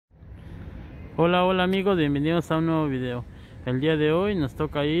Hola amigos, bienvenidos a un nuevo video. El día de hoy nos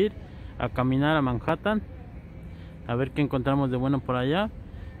toca ir a caminar a Manhattan, a ver qué encontramos de bueno por allá.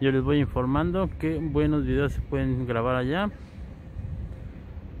 Yo les voy informando qué buenos videos se pueden grabar allá.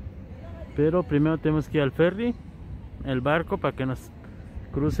 Pero primero tenemos que ir al ferry, el barco, para que nos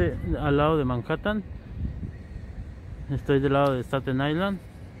cruce al lado de Manhattan. Estoy del lado de Staten Island,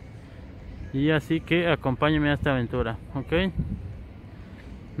 y así que acompáñenme a esta aventura, ¿ok?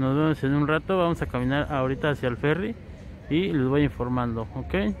 Nos vemos en un rato. Vamos a caminar ahorita hacia el ferry y les voy informando,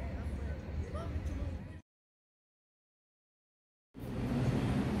 ¿ok?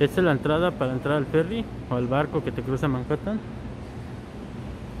 Esta es la entrada para entrar al ferry o al barco que te cruza Manhattan.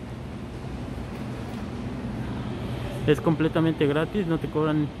 Es completamente gratis, no te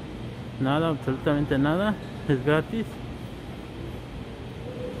cobran nada, absolutamente nada, es gratis.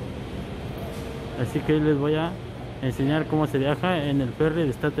 Así que les voy a enseñar cómo se viaja en el ferry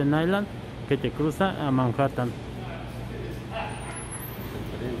de Staten Island que te cruza a Manhattan.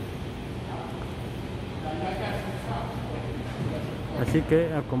 Así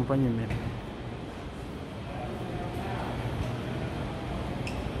que acompáñenme.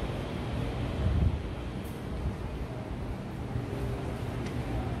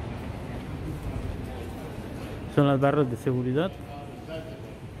 Son las barras de seguridad.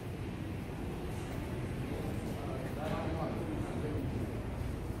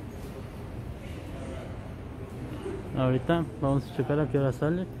 Ahorita vamos a checar a qué hora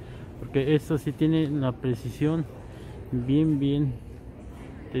sale, porque esto sí tiene la precisión bien.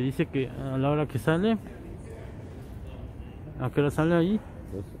 Te dice que a la hora que sale. ¿A qué hora sale ahí?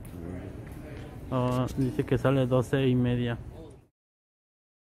 Dice que sale 12:30.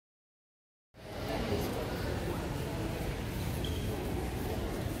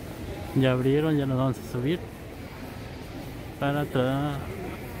 Ya abrieron, ya nos vamos a subir para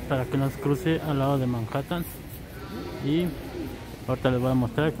que nos cruce al lado de Manhattan. Y ahorita les voy a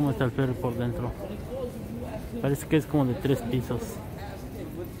mostrar cómo está el ferry por dentro. Parece que es como de 3 pisos.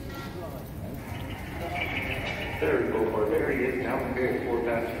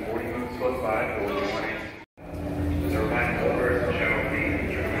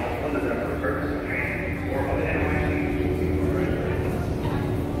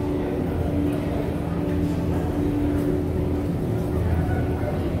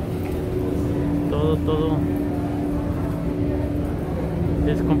 Todo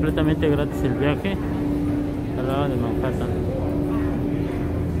es completamente gratis el viaje al lado de Manhattan.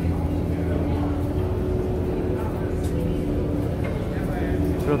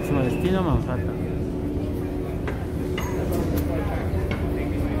 Próximo destino, Manhattan.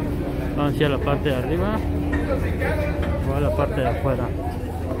 Vamos a ir a la parte de arriba o a la parte de afuera.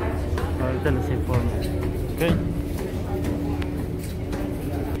 Ahorita les informo, ¿ok?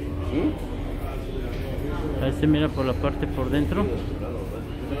 Ahí se mira por la parte por dentro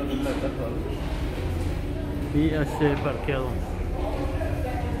y hace parqueado.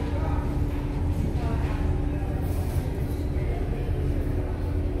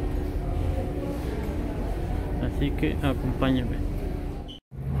 Así que acompáñenme.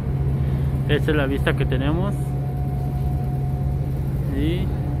 Esta es la vista que tenemos. Y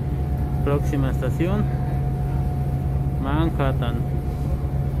próxima estación, Manhattan.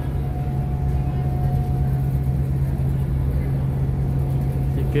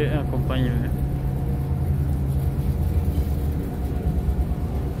 Así que acompáñenme.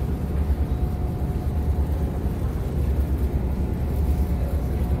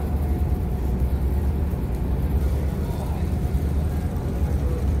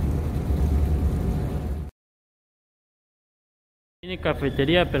 Tiene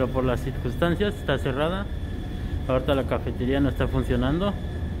cafetería, pero por las circunstancias está cerrada. Ahorita la cafetería no está funcionando.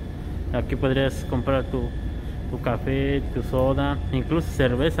 Aquí podrías comprar tu café, tu soda, incluso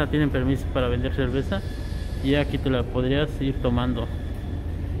cerveza. Tienen permiso para vender cerveza y aquí te la podrías ir tomando,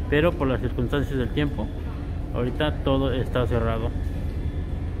 pero por las circunstancias del tiempo ahorita todo está cerrado,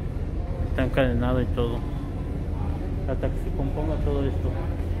 está encadenado y todo hasta que se componga todo esto.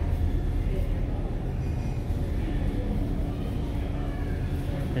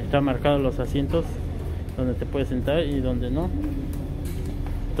 Está marcado los asientos donde te puedes sentar y donde no.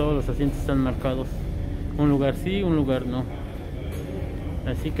 Todos los asientos están marcados, un lugar sí, un lugar no.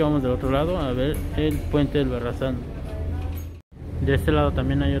 Así que vamos del otro lado a ver el puente del Barrazán. De este lado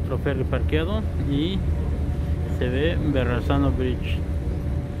también hay otro ferry parqueado y se ve Verrazano Bridge.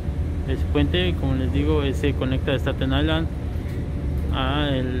 Ese puente, como les digo, se conecta de Staten Island a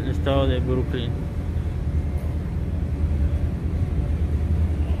el estado de Brooklyn.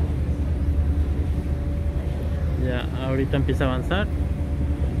 Ya ahorita empieza a avanzar.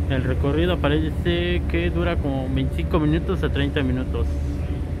 El recorrido parece que dura como 25 minutos a 30 minutos.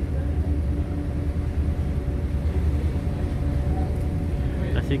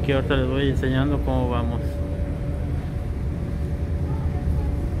 Así que ahorita les voy enseñando cómo vamos.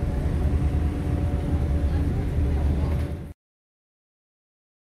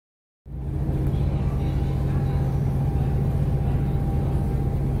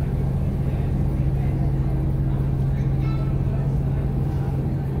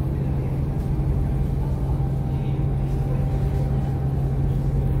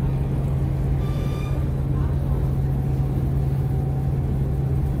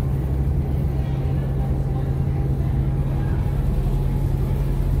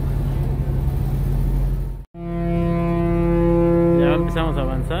 Empezamos a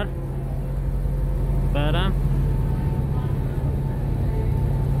avanzar para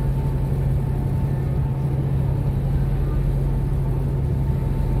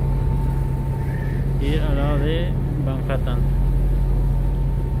ir al lado de Manhattan.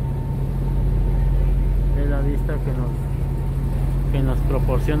 Es la vista que nos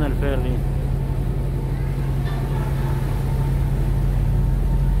proporciona el ferry.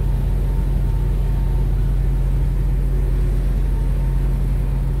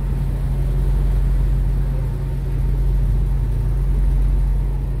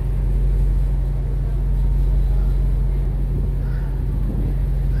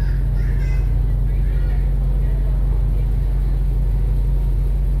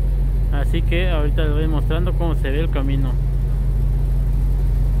 Así que ahorita les voy mostrando cómo se ve el camino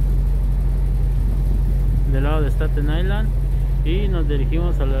del lado de Staten Island y nos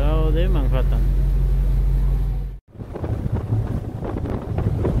dirigimos al lado de Manhattan.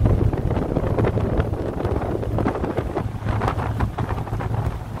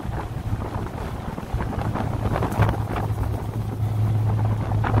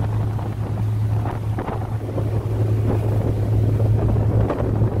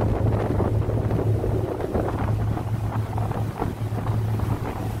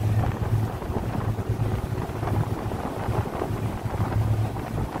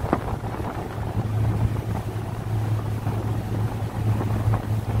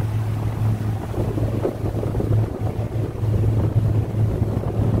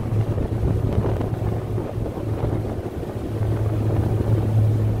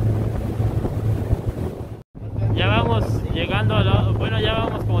 Llegando a ya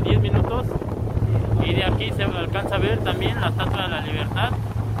vamos como 10 minutos y de aquí se alcanza a ver también la Estatua de la Libertad.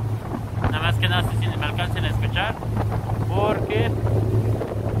 Nada más que nada si me alcancen a escuchar porque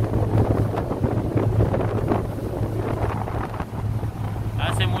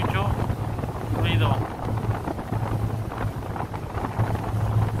hace mucho ruido.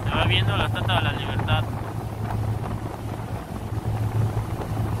 Se va viendo la Estatua de la Libertad.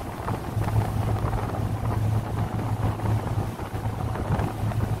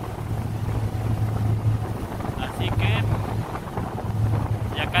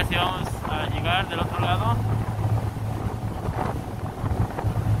 Casi vamos a llegar del otro lado.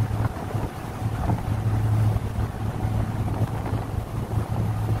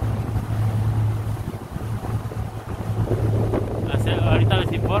 Ahorita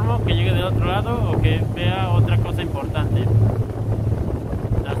les informo que llegue del otro lado o que vea otra cosa importante.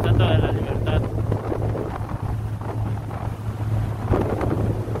 La Estatua de la Libertad.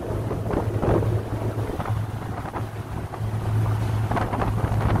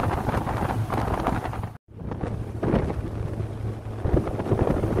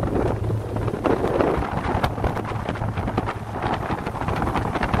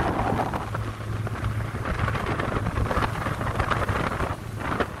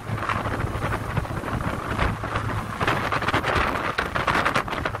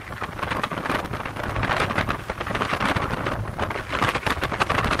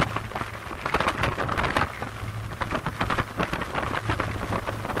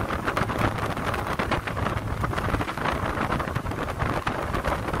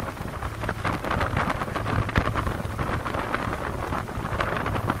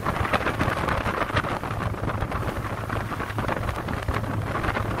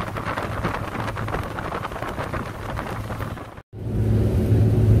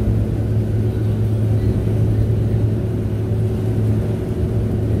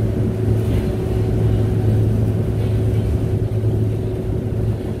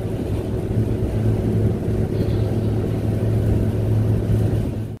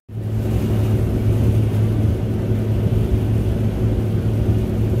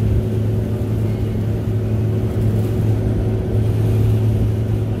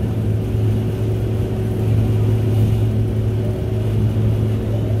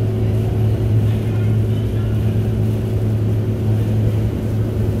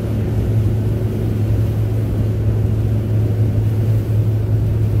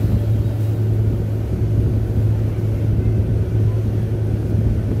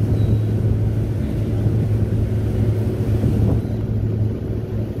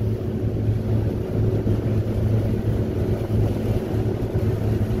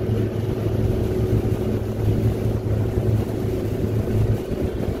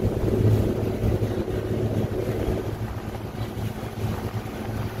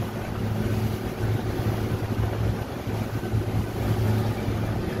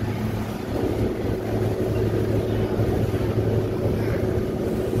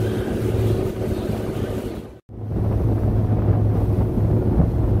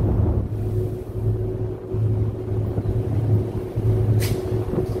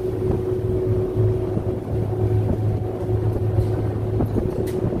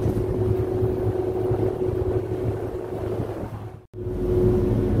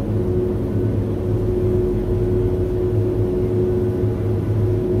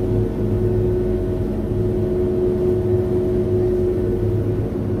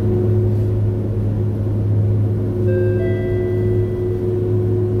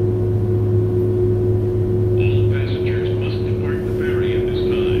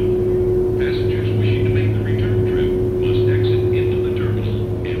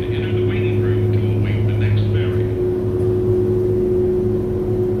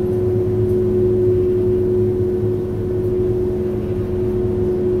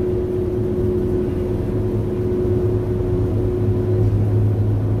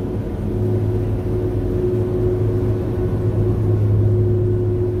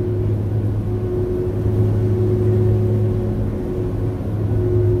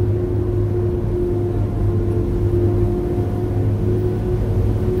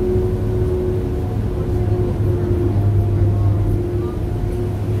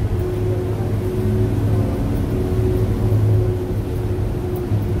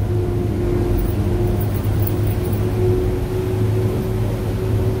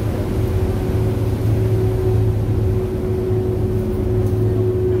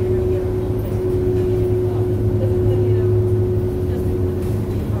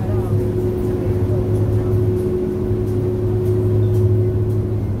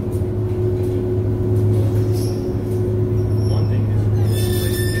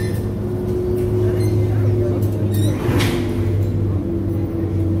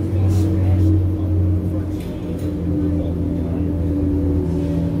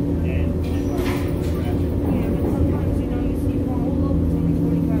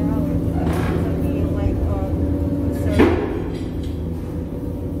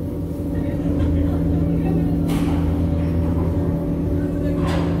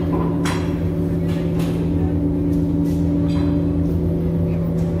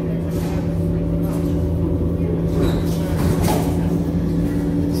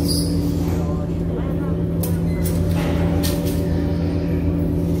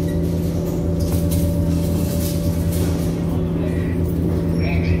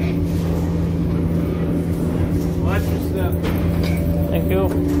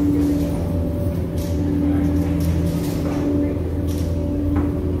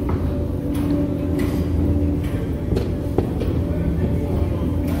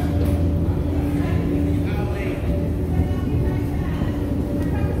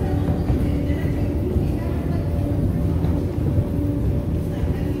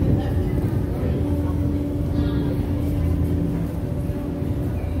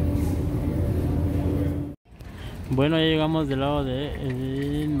 Bueno, ya llegamos del lado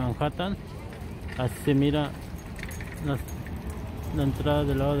de Manhattan. Así se mira la entrada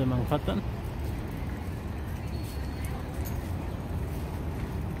del lado de Manhattan.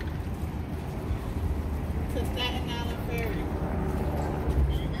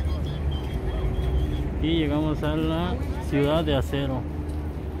 Y llegamos a la ciudad de acero,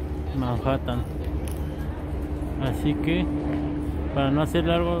 Manhattan. Así que para no hacer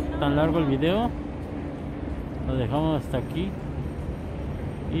tan largo el video, lo dejamos hasta aquí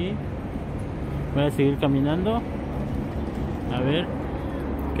y voy a seguir caminando a ver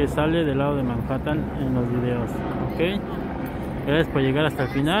qué sale del lado de Manhattan en los videos. Ok, gracias por llegar hasta el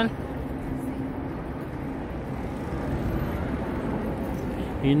final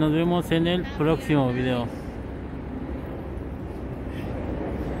y nos vemos en el próximo video.